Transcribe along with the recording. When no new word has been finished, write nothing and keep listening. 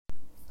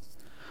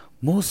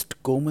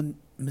Most common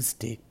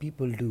mistake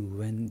people do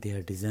when they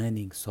are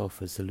designing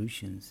software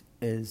solutions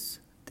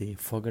is they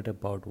forget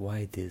about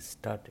why they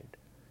started,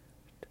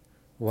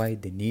 why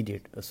they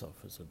needed a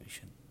software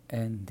solution,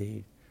 and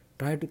they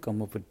try to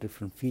come up with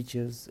different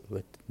features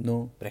with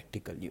no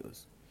practical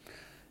use.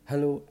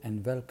 Hello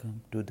and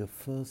welcome to the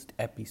first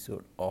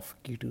episode of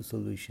Key2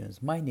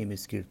 Solutions. My name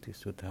is Kirti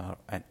Sudhar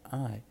and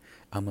I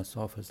am a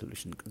software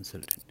solution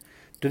consultant.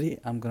 Today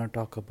I'm going to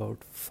talk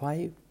about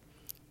 5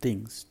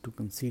 things to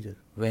consider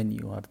when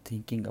you are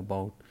thinking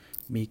about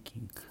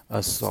making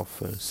a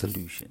software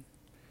solution.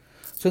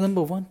 So,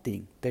 number one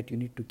thing that you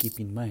need to keep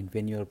in mind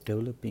when you are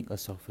developing a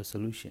software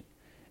solution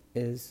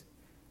is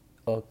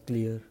a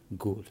clear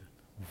goal.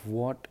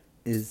 What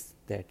is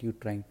that you're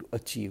trying to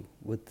achieve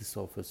with the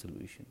software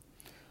solution,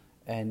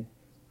 and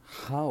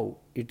how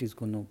it is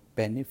going to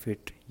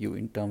benefit you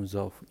in terms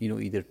of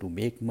either to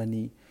make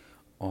money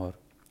or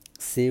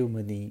save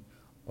money,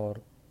 or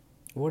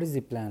what is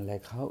the plan,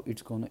 like how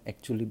it's going to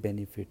actually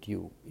benefit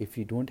you. If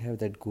you don't have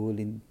that goal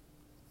in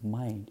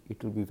mind,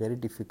 it will be very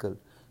difficult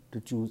to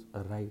choose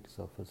a right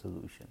software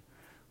solution.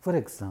 For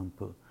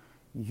example,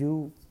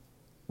 your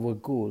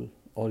goal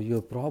or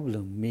your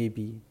problem may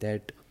be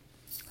that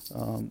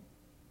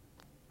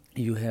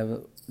you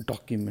have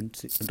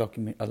document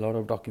a lot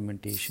of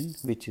documentation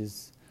which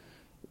is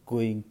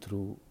going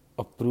through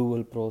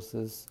approval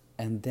process,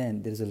 and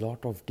then there is a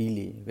lot of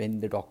delay when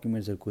the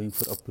documents are going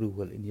for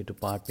approval in your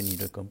department, in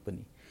your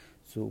company.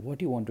 So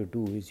what you want to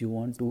do is you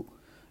want to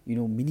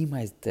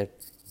minimize that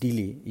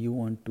delay. You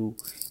want to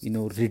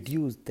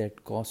reduce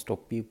that cost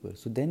of paper.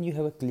 So then you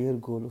have a clear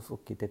goal of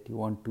that you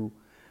want to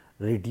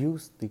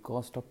reduce the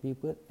cost of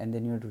paper, and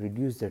then you want to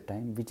reduce the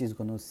time, which is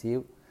going to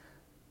save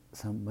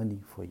some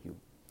money for you.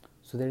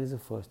 So that is the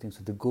first thing.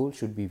 So the goal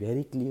should be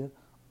very clear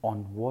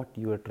on what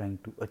you are trying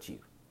to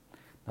achieve.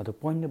 Now the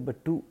point number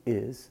 2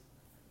 is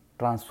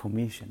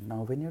transformation.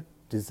 Now when you're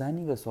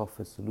designing a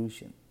software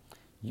solution,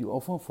 you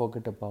often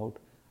forget about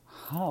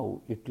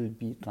how it will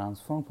be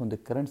transformed from the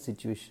current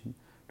situation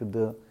to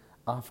the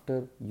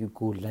after you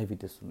go live with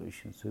the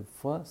solution. So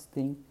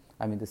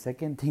the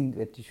second thing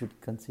that you should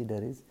consider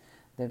is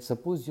that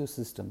suppose your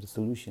system, the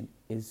solution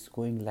is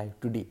going live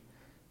today,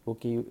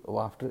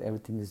 after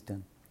everything is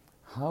done,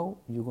 how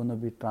you're going to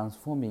be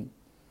transforming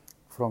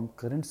from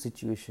current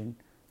situation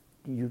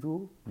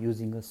to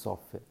using a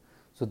software.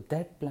 So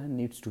that plan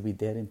needs to be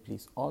there in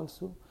place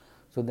also.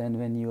 So then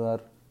when you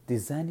are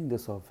designing the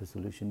software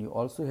solution, you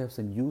also have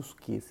some use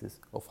cases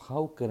of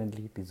how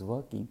currently it is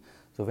working.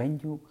 So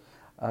when you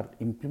are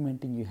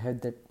implementing, you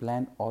have that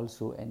plan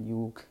also,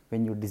 and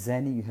when you're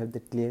designing, you have the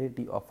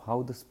clarity of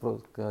how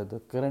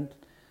the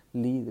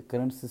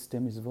current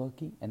system is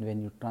working, and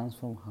when you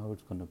transform, how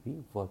it's going to be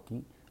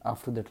working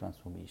after the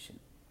transformation.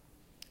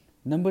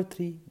 Number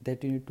 3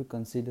 that you need to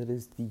consider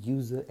is the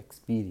user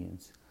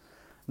experience.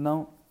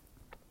 Now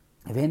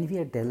when we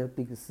are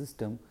developing a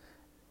system,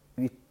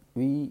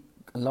 we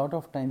a lot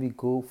of time we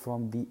go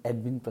from the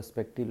admin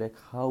perspective, like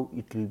how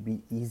it will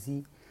be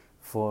easy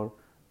for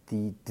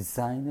the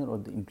designer or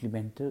the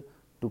implementer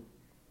to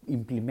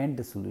implement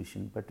the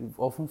solution, but we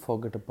often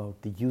forget about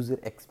the user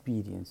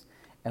experience.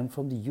 And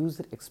from the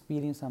user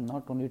experience, I'm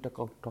not only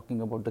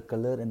talking about the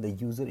color and the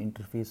user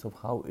interface of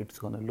how it's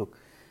going to look.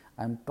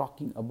 I'm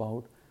talking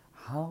about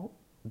how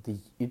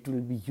it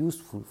will be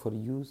useful for a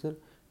user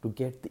to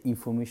get the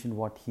information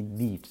what he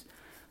needs.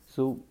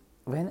 So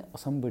when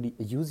somebody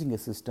is using a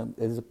system,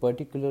 there is a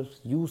particular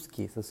use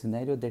case, a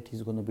scenario that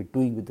he's going to be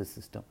doing with the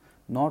system.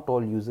 Not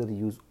all users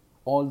use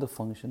all the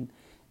function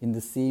in the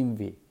same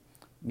way.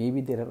 Maybe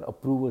there are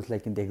approvals,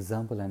 like in the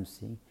example I'm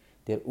seeing,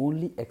 they're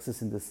only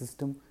accessing the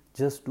system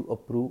just to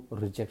approve or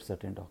reject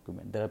certain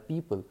document. There are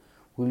people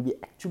who will be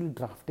actually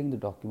drafting the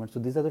document. So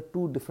these are the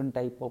 2 different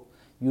type of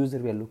user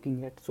we are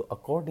looking at. So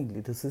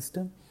accordingly, the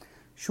system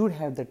should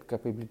have that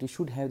capability,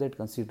 should have that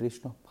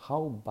consideration of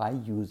how by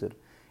user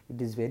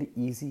it is very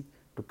easy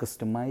to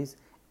customize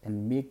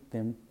and make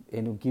them,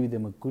 give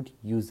them a good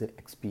user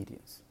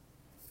experience.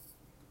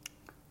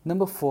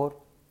 Number 4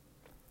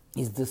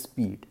 is the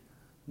speed.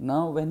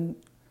 Now when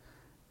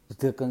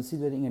you're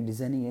considering and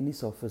designing any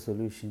software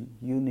solution,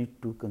 you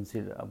need to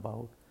consider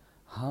about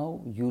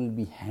how you will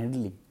be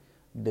handling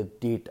the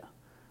data,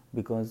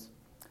 because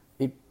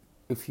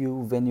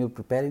when you're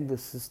preparing the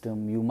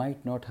system, you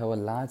might not have a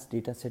large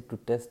data set to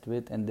test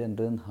with and then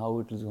learn how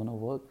it is going to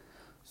work.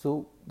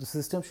 So the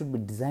system should be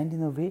designed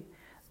in a way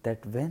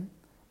that when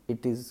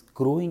it is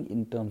growing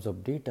in terms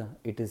of data,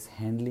 it is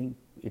handling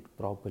it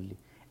properly.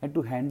 And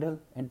to handle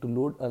and to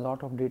load a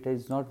lot of data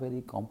is not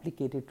very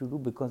complicated to do,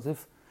 because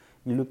if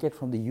you look at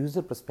from the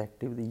user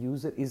perspective, the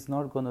user is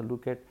not going to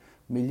look at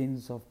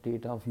millions of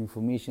data of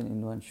information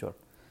in one shot.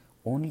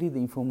 Only the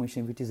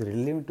information which is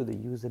relevant to the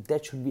user,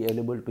 that should be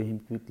available to him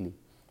quickly,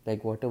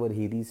 like whatever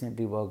he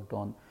recently worked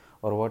on,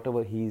 or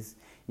whatever he's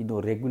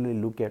regularly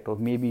look at, or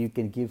maybe you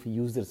can give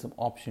user some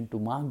option to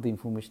mark the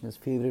information as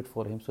favorite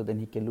for him, so then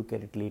he can look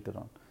at it later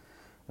on.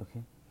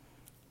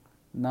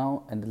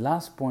 Now, and the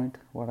last point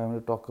what I want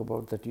to talk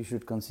about that you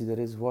should consider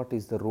is what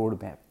is the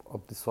roadmap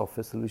of the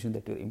software solution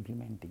that you're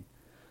implementing.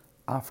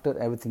 after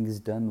everything is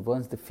done,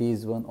 once the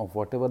phase one of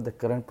whatever the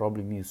current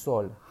problem you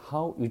solve,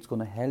 how it's going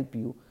to help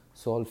you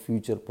solve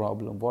future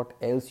problem, what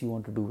else you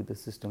want to do with the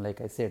system.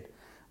 Like I said,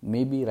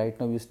 maybe right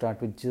now you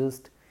start with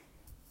just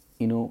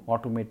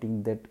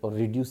automating that or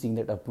reducing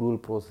that approval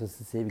process,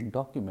 saving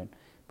document,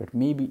 but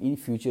maybe in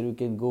future you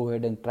can go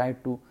ahead and try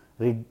to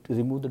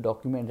remove the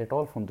document at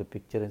all from the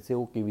picture and say,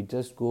 okay, we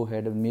just go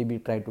ahead and maybe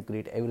try to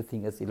create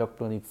everything as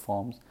electronic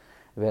forms,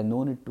 where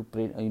no need to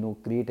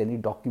create any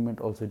document,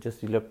 also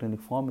just electronic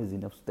form is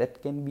enough. So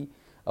that can be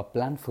a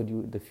plan for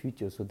you in the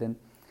future. So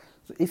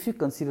if you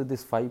consider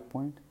this 5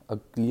 point, a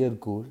clear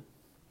goal,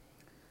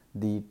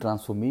 the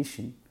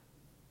transformation,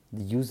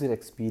 the user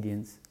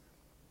experience,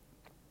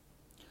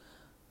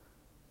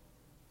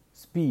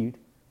 speed,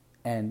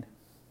 and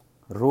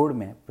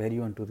roadmap where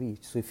you want to reach.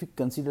 So if you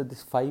consider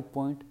this 5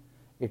 point,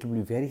 it will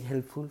be very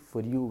helpful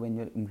for you when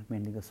you're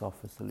implementing a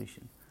software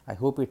solution. I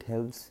hope it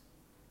helps.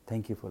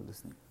 Thank you for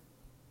listening.